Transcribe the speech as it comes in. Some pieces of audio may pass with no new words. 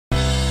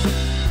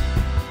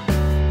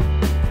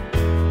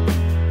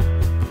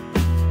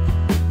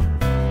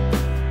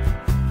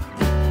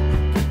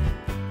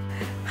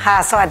ค่ะ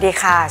สวัสดี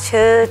ค่ะ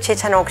ชื่อชิ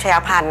ชนก ชย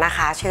พันธ์นะค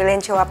ะชื่อเล่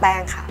นชื่อว่าแป้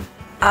งค่ะ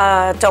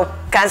จบ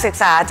การศึก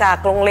ษาจาก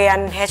โรงเรียน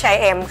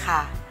HIM ค่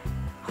ะ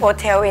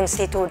Hotel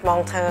Institute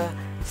Montreux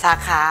สา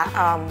ขา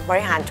บ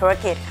ริหารธุร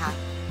กิจค่ะ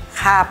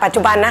ปัจ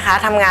จุบันนะคะ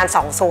ทำงาน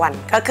2ส่วน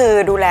ก็คือ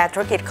ดูแลธุ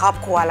รกิจครอบ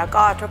ครัวแล้ว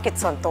ก็ธุรกิจ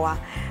ส่วนตัว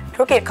ธุ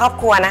รกิจครอบ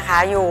ครัวนะคะ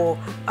อยู่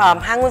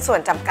ห้างหุ้นส่ว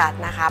นจำกัด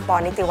นะคะป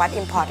นิติวัฒน์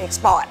Import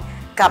Export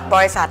กับบ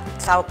ริษัท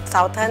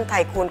Southern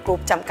Tycoon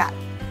Group จำกัด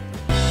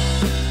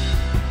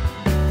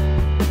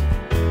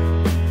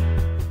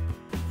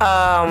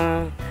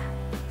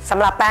ส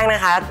ำหรับแป้งน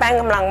ะคะแป้ง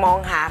กำลังมอง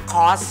หาค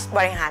อร์สบ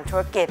ริหารธุ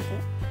รกิจ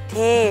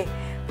ที่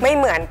ไม่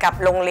เหมือนกับ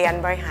โรงเรียน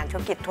บริหารธุ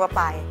รกิจทั่วไ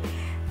ป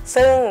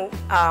ซึ่ง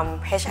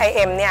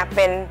HIM เนี่ยเ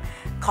ป็น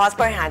คอร์ส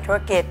บริหารธุร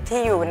กิจ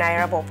ที่อยู่ใน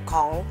ระบบข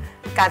อง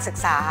การศึก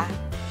ษา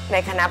ใน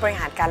คณะบริ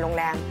หารการโรง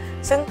แรม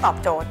ซึ่งตอบ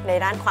โจทย์ใน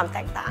ด้านความแต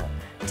กต่าง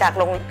จาก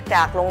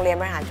โรงเรียน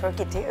บริหารธุร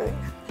กิจที่อื่น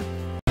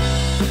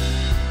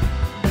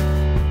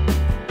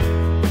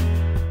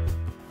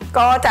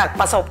ก็จาก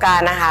ประสบการ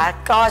ณ์นะคะ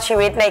ก็ชี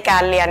วิตในกา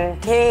รเรียน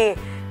ที่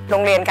โร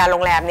งเรียนการโร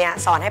งแรมเนี่ย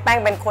สอนให้แป้ง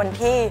เป็นคน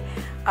ที่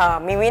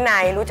มีวินั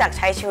ยรู้จักใ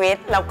ช้ชีวิต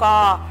แล้วก็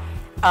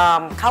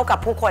เข้ากับ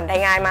ผู้คนได้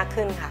ง่ายมาก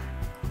ขึ้นค่ะ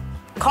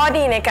ข้อ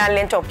ดีในการเ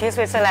รียนจบที่ส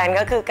วิตเซอร์แลนด์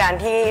ก็คือการ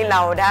ที่เร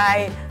าได้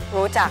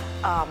รู้จัก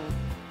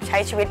ใช้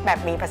ชีวิตแบบ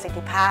มีประสิท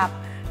ธิภาพ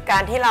กา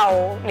รที่เรา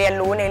เรียน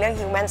รู้ในเรื่อง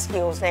human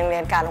skills ในโรงเรี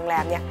ยนการโรงแร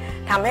มเนี่ย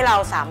ทำให้เรา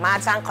สามารถ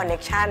สร้าง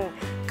connection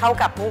เข้า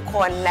กับผู้ค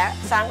นและ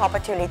สร้าง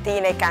opportunity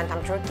ในการท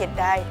ำธุรกิจ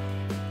ได้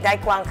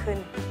กว้างขึ้น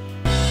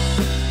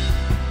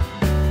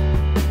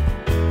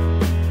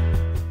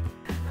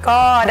ก็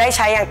ได้ใ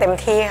ช้อย่างเต็ม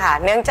ที่ค่ะ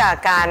เนื่องจาก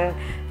การ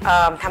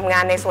ทำงา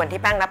นในส่วนที่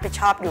แป้งรับผิด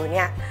ชอบอยู่เ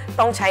นี่ย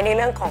ต้องใช้ในเ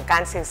รื่องของกา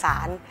รสื่อสา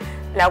ร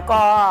แล้ว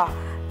ก็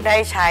ได้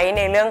ใช้ใ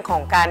นเรื่องขอ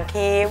งการ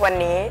ที่วัน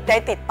นี้ได้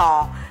ติดต่อ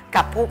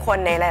กับผู้คน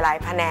ในหลาย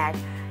ๆแผนก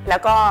แล้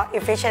วก็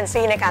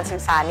efficiency ในการสื่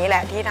อสารนี้แหล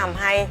ะที่ทำ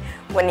ให้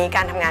วันนี้ก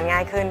ารทำงานง่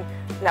ายขึ้น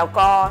แล้ว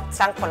ก็ส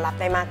ร้างผลลัพธ์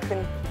ได้มากขึ้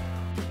น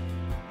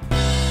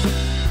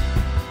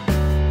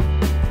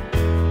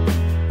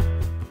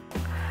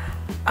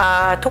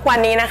ทุกวัน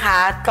นี้นะคะ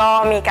ก็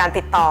มีการ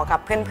ติดต่อกับ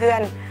เพื่อ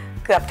น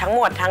ๆเกือบทั้งห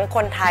มดทั้งค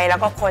นไทยแล้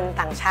วก็คน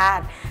ต่างชา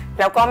ติ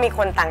แล้วก็มีค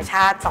นต่างช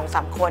าติ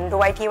 2-3 คน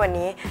ด้วยที่วัน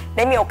นี้ไ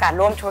ด้มีโอกาส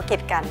ร่วมธุรกิจ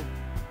กัน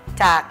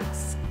จาก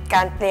ก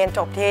ารเรียนจ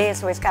บที่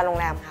สวิสการโรง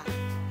แรมค่ะ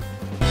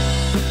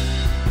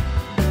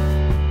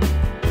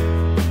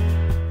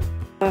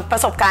ปร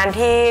ะสบการณ์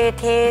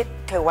ที่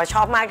ถือว่าช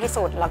อบมากที่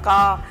สุดแล้วก็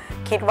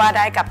คิดว่าไ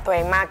ด้กับตัวเอ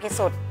งมากที่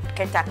สุด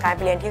จากการไป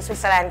เรียนที่สวิต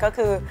เซอร์แลนด์ก็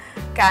คือ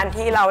การ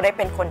ที่เราได้เ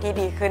ป็นคนที่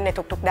ดีขึ้นใน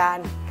ทุกๆด้าน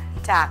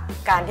จาก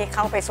การที่เ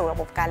ข้าไปสู่ระ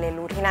บบการเรียน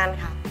รู้ที่นั่น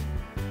ค่ะ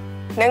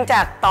เนื่องจ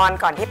ากตอน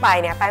ก่อนที่ไป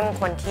เนี่ยแป้งเป็น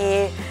คนที่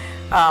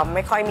ไ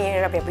ม่ค่อยมี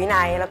ระเบียบวิ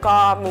นัยแล้วก็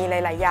มีห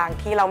ลายๆอย่าง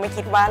ที่เราไม่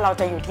คิดว่าเรา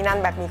จะอยู่ที่นั่น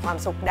แบบมีความ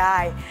สุขได้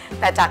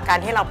แต่จากการ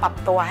ที่เราปรับ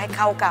ตัวให้เ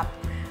ข้ากับ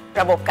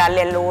ระบบการเ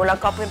รียนรู้แล้ว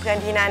ก็เพื่อน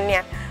ๆที่นั่นเนี่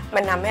ยมั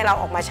นทำให้เรา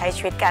ออกมาใช้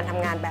ชีวิตการท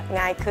ำงานแบบ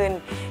ง่ายขึ้น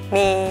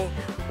มี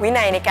วิ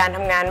นัยในการท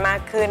ำงานมา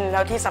กขึ้นแล้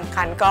วที่สำ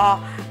คัญก็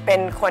เป็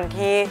นคน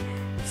ที่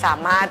สา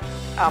มารถ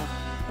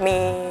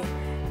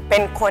เป็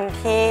นคน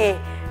ที่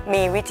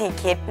มีวิธี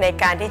คิดใน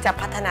การที่จะ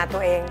พัฒนาตั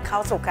วเองเข้า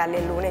สู่การเรี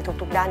ยนรู้ใน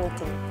ทุกๆด้านจ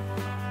ริงๆ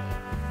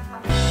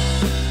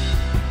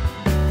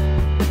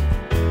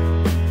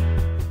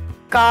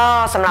ก็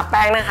สำหรับแ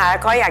ป้งนะคะ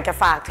ก็อยากจะ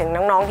ฝากถึง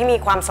น้องๆที่มี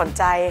ความสนใ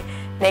จ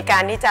ในกา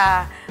รที่จะ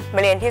มา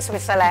เรียนที่สวิ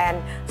ตเซอร์แลน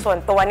ด์ส่วน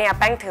ตัวเนี่ย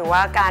แป้งถือว่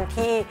าการ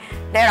ที่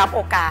ได้รับโอ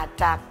กาส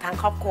จากทาง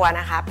ครอบครัว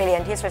นะคะไปเรีย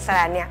นที่สวิตเซอร์แ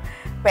ลนด์เนี่ย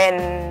เ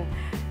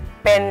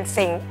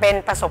ป็น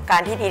ประสบการ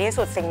ณ์ที่ดีที่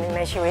สุดสิ่งหนึ่งใ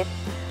นชีวิต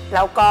แ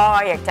ล้วก็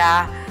อยากจะ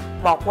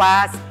บอกว่า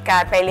กา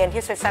รไปเรียน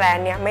ที่สวิตเซอร์แลน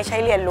ด์เนี่ยไม่ใช่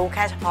เรียนรู้แ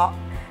ค่เฉพาะ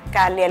ก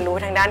ารเรียนรู้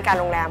ทางด้านการ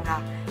โรงแรมค่ะ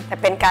แต่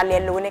เป็นการเรี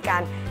ยนรู้ในกา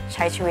รใ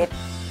ช้ชีวิต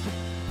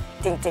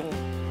จริง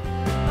ๆ